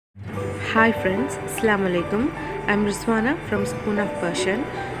Hi friends, Assalamu alaikum. I'm Rizwana from Spoon of Persian.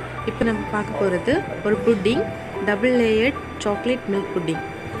 இப்போ நம்ம பார்க்க போகிறது ஒரு pudding, double layered chocolate milk pudding.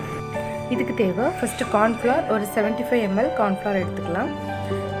 இதுக்கு தேவை ஃபஸ்ட்டு கார்ன்ஃப்ளவர் ஒரு 75 ml கார்ன்ஃப்ளவர் எடுத்துக்கலாம்.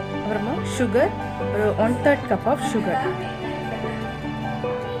 அப்புறமா சுகர் ஒரு 1/3 கப் ஆஃப் சுகர்.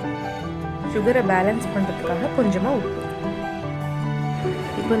 சுகரை பேலன்ஸ் பண்ணுறதுக்காக கொஞ்சமாக உப்பு.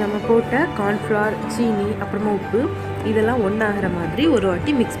 இப்போ நம்ம போட்ட கார்ன்ஃப்ளவர், சீனி, அப்புறமா உப்பு இதெல்லாம் ஒன்றாகிற மாதிரி ஒரு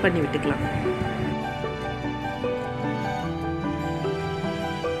வாட்டி மிக்ஸ் பண்ணி விட்டுக்கலாம்.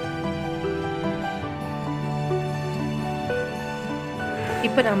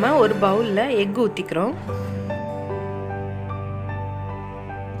 இப்போ நம்ம ஒரு பவுலில் எக் ஊற்றிக்கிறோம்.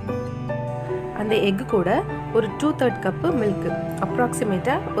 அந்த எக்கு கூட ஒரு 2/3 கப்பு மில்க்கு,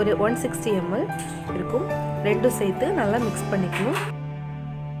 அப்ராக்சிமேட்டாக ஒரு 160 ml இருக்கும். ரெண்டும் சேர்த்து நல்லா மிக்ஸ் பண்ணிக்கணும்.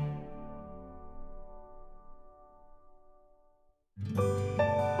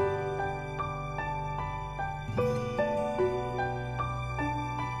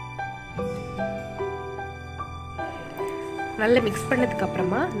 நல்லா மிக்ஸ் பண்ணதுக்கு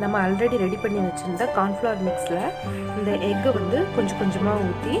அப்புறமா நம்ம ஆல்ரெடி ரெடி பண்ணி வச்சுருந்த கார்ன்ஃப்ளவர் மிக்ஸில் இந்த எக்கை வந்து கொஞ்சம் கொஞ்சமாக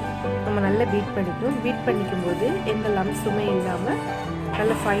ஊற்றி நம்ம நல்லா பீட் பண்ணிக்கணும். பீட் பண்ணிக்கும் போது எந்த லம்ஸுமே இல்லாமல்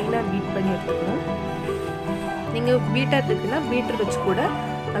நல்லா ஃபைனாக பீட் பண்ணி எடுத்துக்கணும். நீங்கள் பீட்டாக இருக்குன்னா பீட்டர் வச்சு கூட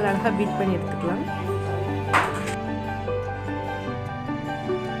நல்லா அழகாக பீட் பண்ணி எடுத்துக்கலாம்.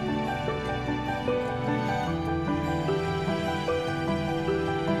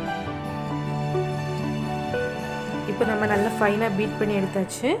 இப்போ நம்ம நல்லா ஃபைனாக பீட் பண்ணி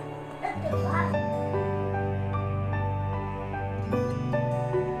எடுத்தாச்சு.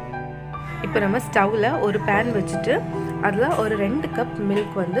 இப்போ நம்ம ஸ்டவ்வில் ஒரு பேன் வச்சுட்டு அதில் ஒரு 2 கப்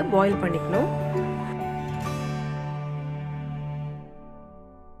மில்க் வந்து பாயில் பண்ணிக்கணும்.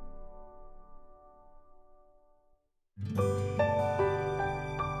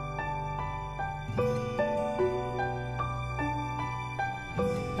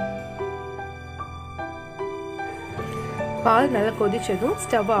 பால் நல்லா கொதிச்சதும்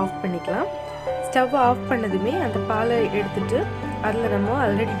ஸ்டவ்வை ஆஃப் பண்ணிக்கலாம். ஸ்டவ்வை ஆஃப் பண்ணதுமே அந்த பாலை எடுத்துட்டு அதில் நம்ம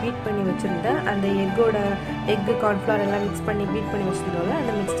ஆல்ரெடி பீட் பண்ணி வச்சுருந்த அந்த எக்கு கார்ன்ஃப்ளவர் எல்லாம் மிக்ஸ் பண்ணி பீட் பண்ணி வச்சுருந்தோம்ல,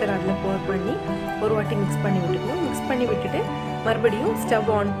 அந்த மிக்ஸ்டர் அதில் போர் பண்ணி ஒரு வாட்டி மிக்ஸ் பண்ணி விட்டுக்கணும். மிக்ஸ் பண்ணி விட்டுட்டு மறுபடியும்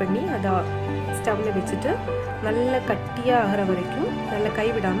ஸ்டவ் ஆன் பண்ணி அதை ஸ்டவ்வில் வச்சுட்டு நல்லா கட்டியாக ஆகிற வரைக்கும் நல்லா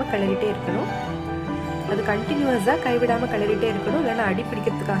கைவிடாமல் கிளறிட்டே இருக்கணும். அது கண்டினியூஸாக கைவிடாமல் கிளறிட்டே இருக்கணும், இல்லைன்னா அடி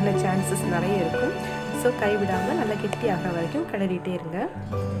பிடிக்கிறதுக்கான சான்சஸ் நிறைய இருக்கும். ஸோ கைவிடாமல் நல்லா கெட்டி ஆகிற வரைக்கும் கிளறிட்டே இருங்க.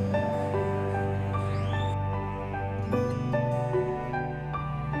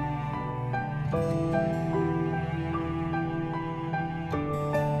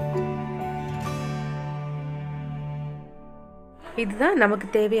 இதுதான் நமக்கு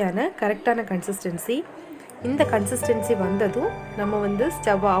தேவையான கரெக்டான கன்சிஸ்டன்சி. இந்த கன்சிஸ்டன்சி வந்ததும் நம்ம வந்து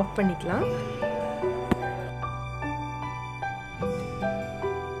ஸ்டவ் ஆஃப் பண்ணிக்கலாம்.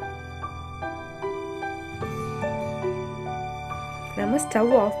 நம்ம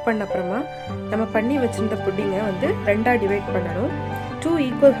ஸ்டவ் ஆஃப் பண்ண அப்புறமா நம்ம பண்ணி வச்சுருந்த புட்டிங்கை வந்து 2ஆக டிவைட் பண்ணணும். 2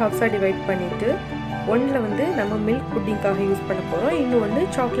 ஈக்குவல் ஹாஃப்ஸாக டிவைட் பண்ணிவிட்டு ஒன்றில் வந்து நம்ம மில்க் புட்டிங்காக யூஸ் பண்ண போகிறோம், இன்னும் வந்து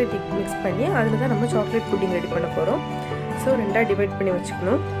சாக்லேட் மிக்ஸ் பண்ணி அதில் தான் நம்ம சாக்லேட் புட்டிங் ரெடி பண்ண போகிறோம். ஸோ 2ஆக டிவைட் பண்ணி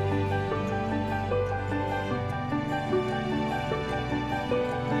வச்சுக்கணும்.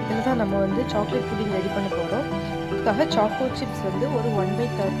 இதில் தான் நம்ம வந்து சாக்லேட் புட்டிங் ரெடி பண்ண போகிறோம். அதுக்காக சாக்கோ சிப்ஸ் வந்து ஒரு 1/3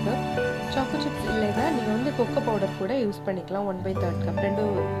 கப். சாக்கோ சிப்ஸ் இல்லைன்னா நீங்கள் வந்து கொக்கோ பவுடர் கூட யூஸ் பண்ணிக்கலாம். 1/3 கப், ரெண்டு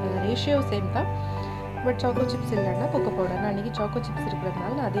ரேஷியோ சேம் தான். பட் சாக்கோ சிப்ஸ் இல்லைன்னா கொக்கோ பவுடர். நான் அன்றைக்கி சாக்கோ சிப்ஸ்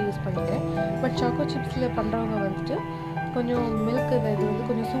இருக்கிறதுனால நான் அதை யூஸ் பண்ணிக்கிறேன். பட் சாக்கோ சிப்ஸில் பண்ணுறவங்க வந்துட்டு கொஞ்சம் மில்க் இது வந்து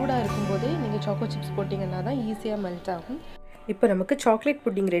கொஞ்சம் சூடாக இருக்கும்போதே நீங்கள் சாக்கோ சிப்ஸ் போட்டிங்கன்னா தான் ஈஸியாக மெல்ட் ஆகும். இப்போ நமக்கு சாக்லேட்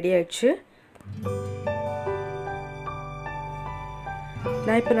புட்டிங் ரெடி ஆயிடுச்சு.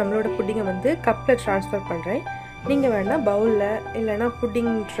 நான் இப்போ நம்மளோட புட்டிங்கை வந்து கப்பில் ட்ரான்ஸ்ஃபர் பண்ணுறேன். நீங்கள் வேணால் பவுலில் இல்லைனா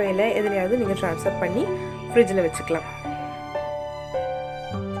புட்டிங் ட்ரேயில் எதுலையாவது நீங்கள் ட்ரான்ஸ்ஃபர் பண்ணி ஃப்ரிட்ஜில் வச்சுக்கலாம்.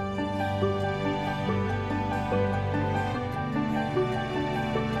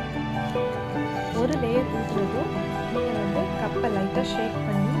 ஒரு லேயர் ஊற்றுறதும் நீங்கள் வந்து கப்பை லைட்டாக ஷேக்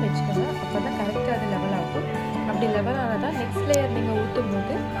பண்ணி வச்சுக்கோங்க. அப்போ தான் கரெக்டாக அது லெவல் ஆகும். அப்படி லெவல் ஆனால் தான் நெக்ஸ்ட் லேயர் நீங்கள் ஊற்றும்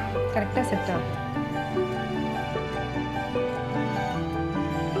போது கரெக்டாக செட் ஆகும்.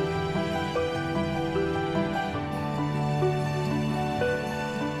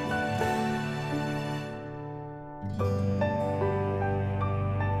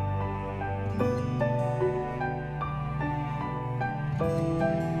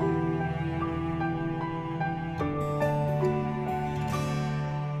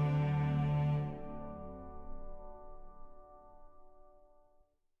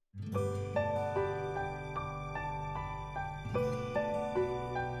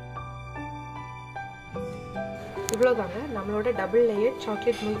 அவ்வளோதாங்க, நம்மளோட double layer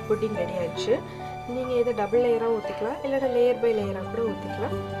chocolate milk pudding ready ஆயிடுச்சு. நீங்கள் இதை டபுள் லேயராக ஊற்றிக்கலாம், இல்லைனா லேயர் பை லேயராக கூட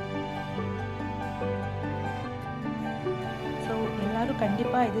ஊற்றிக்கலாம். ஸோ எல்லோரும்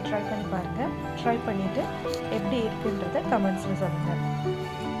கண்டிப்பாக இது ட்ரை பண்ணி பாருங்கள். ட்ரை பண்ணிவிட்டு எப்படி இருக்குன்றதை கமெண்ட்ஸில் சொல்லுங்கள்.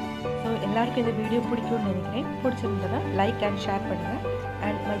 ஸோ எல்லாருக்கும் இந்த வீடியோ பிடிக்கும்னு நினைக்கிறேன். பிடிச்சிருந்ததுன்னா லைக் அண்ட் ஷேர் பண்ணுங்கள்.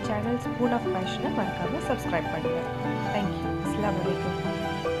 And my channel spoon of பேஷனை மறக்காமல் சப்ஸ்கிரைப் பண்ணுங்கள். தேங்க்யூ. அஸ்ஸலாமு அலைக்கும்.